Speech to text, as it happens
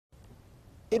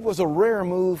It was a rare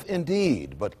move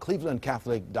indeed, but Cleveland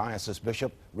Catholic Diocese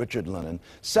Bishop Richard Lennon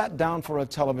sat down for a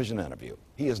television interview.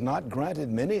 He has not granted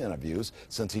many interviews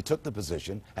since he took the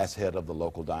position as head of the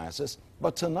local diocese,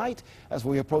 but tonight, as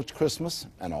we approach Christmas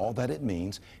and all that it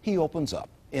means, he opens up.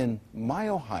 In My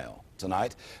Ohio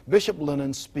tonight, Bishop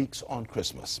Lennon speaks on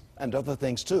Christmas and other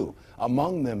things too,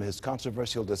 among them his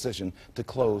controversial decision to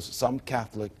close some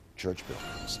Catholic church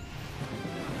buildings.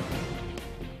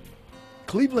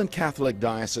 Cleveland Catholic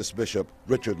Diocese Bishop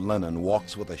Richard Lennon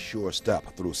walks with a sure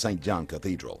step through St. John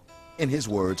Cathedral. In his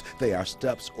words, they are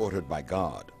steps ordered by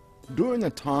God. During a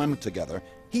time together,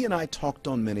 he and I talked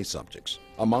on many subjects,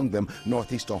 among them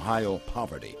Northeast Ohio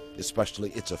poverty,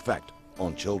 especially its effect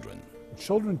on children.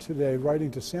 Children today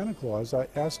writing to Santa Claus are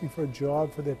asking for a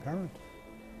job for their parent.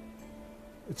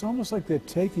 It's almost like they're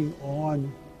taking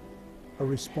on a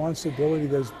responsibility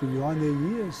that's beyond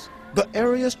their years. The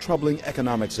area's troubling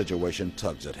economic situation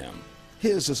tugs at him.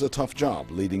 His is a tough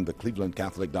job leading the Cleveland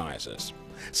Catholic Diocese.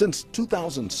 Since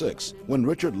 2006, when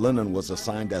Richard Lennon was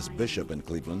assigned as bishop in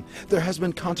Cleveland, there has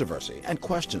been controversy and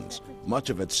questions, much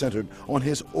of it centered on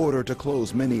his order to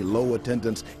close many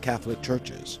low-attendance Catholic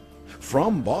churches.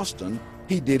 From Boston,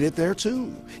 he did it there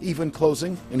too, even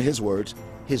closing, in his words,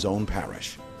 his own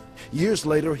parish. Years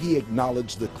later, he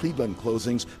acknowledged the Cleveland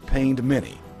closings pained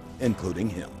many, including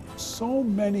him. So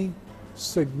many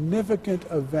significant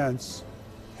events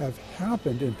have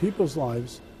happened in people's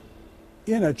lives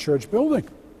in a church building.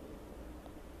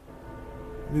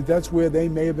 I mean, that's where they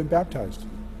may have been baptized,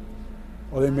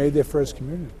 or they made their first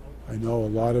communion. I know a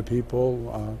lot of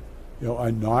people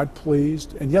are not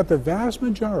pleased, and yet the vast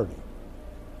majority,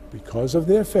 because of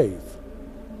their faith,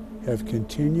 have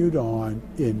continued on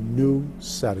in new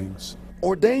settings.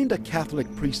 Ordained a Catholic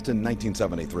priest in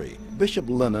 1973, Bishop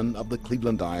Lennon of the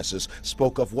Cleveland Diocese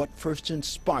spoke of what first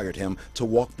inspired him to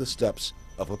walk the steps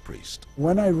of a priest.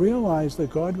 When I realized that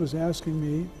God was asking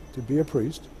me to be a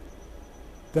priest,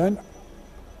 then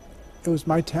it was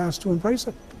my task to embrace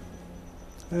it.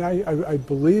 And I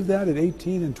believed that at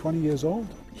 18 and 20 years old.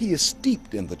 He is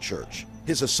steeped in the church.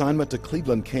 His assignment to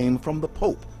Cleveland came from the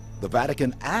Pope. The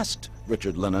Vatican asked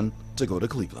Richard Lennon to go to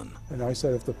Cleveland. And I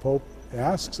said, if the Pope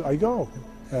asks, I go.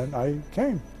 And I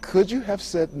came. Could you have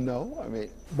said no? I mean,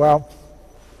 well,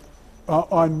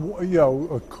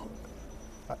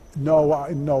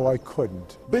 no, I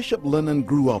couldn't. Bishop Lennon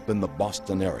grew up in the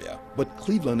Boston area, but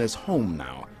Cleveland is home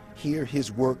now. Here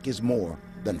his work is more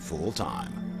than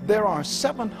full-time. There are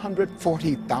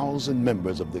 740,000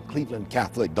 members of the Cleveland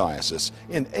Catholic Diocese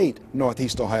in 8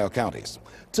 Northeast Ohio counties.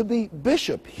 To be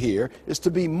bishop here is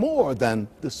to be more than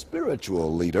the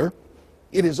spiritual leader.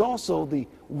 It is also the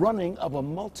running of a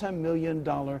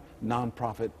multi-million-dollar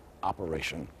nonprofit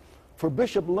operation. For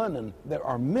Bishop Lennon, there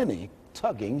are many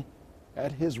tugging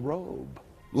at his robe.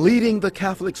 Leading the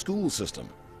Catholic school system,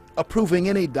 approving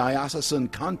any diocesan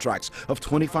contracts of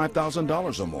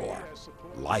 $25,000 or more,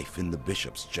 life in the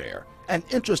bishop's chair. And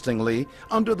interestingly,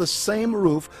 under the same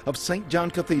roof of St.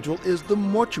 John Cathedral is the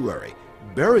mortuary,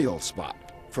 burial spot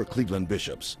for Cleveland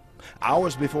bishops.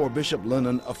 Hours before Bishop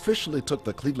Lennon officially took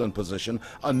the Cleveland position,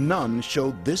 a nun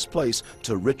showed this place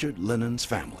to Richard Lennon's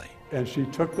family. And she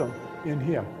took them in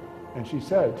here, and she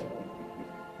said,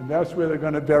 and that's where they're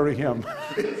going to bury him.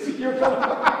 You're going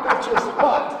to, that's your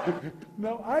spot.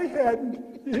 No, I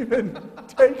hadn't even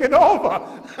taken over.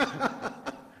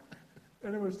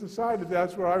 And it was decided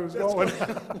that's where I was going.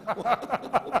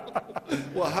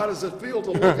 Well, how does it feel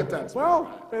to look at that?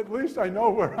 Well, at least I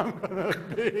know where I'm going to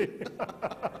be.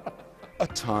 A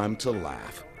time to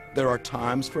laugh. There are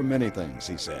times for many things,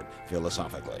 he said,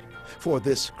 philosophically. For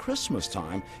this Christmas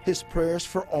time, his prayers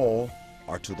for all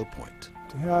are to the point.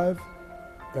 To have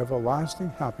everlasting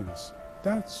happiness.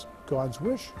 That's God's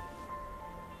wish.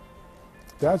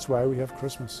 That's why we have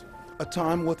Christmas. A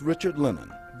time with Richard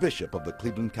Lennon, Bishop of the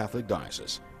Cleveland Catholic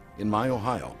Diocese. In My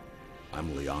Ohio,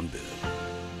 I'm Leon Bidd.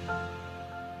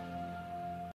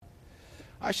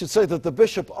 I should say that the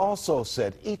bishop also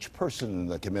said each person in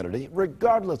the community,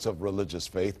 regardless of religious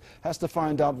faith, has to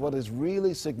find out what is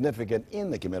really significant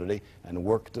in the community and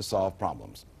work to solve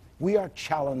problems. We are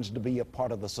challenged to be a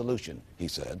part of the solution, he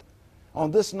said.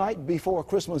 On this night before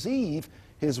Christmas Eve,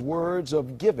 his words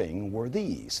of giving were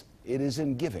these. It is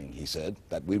in giving, he said,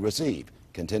 that we receive.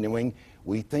 Continuing,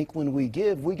 we think when we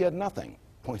give, we get nothing.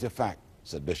 Point of fact,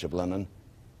 said Bishop Lennon,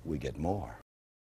 we get more.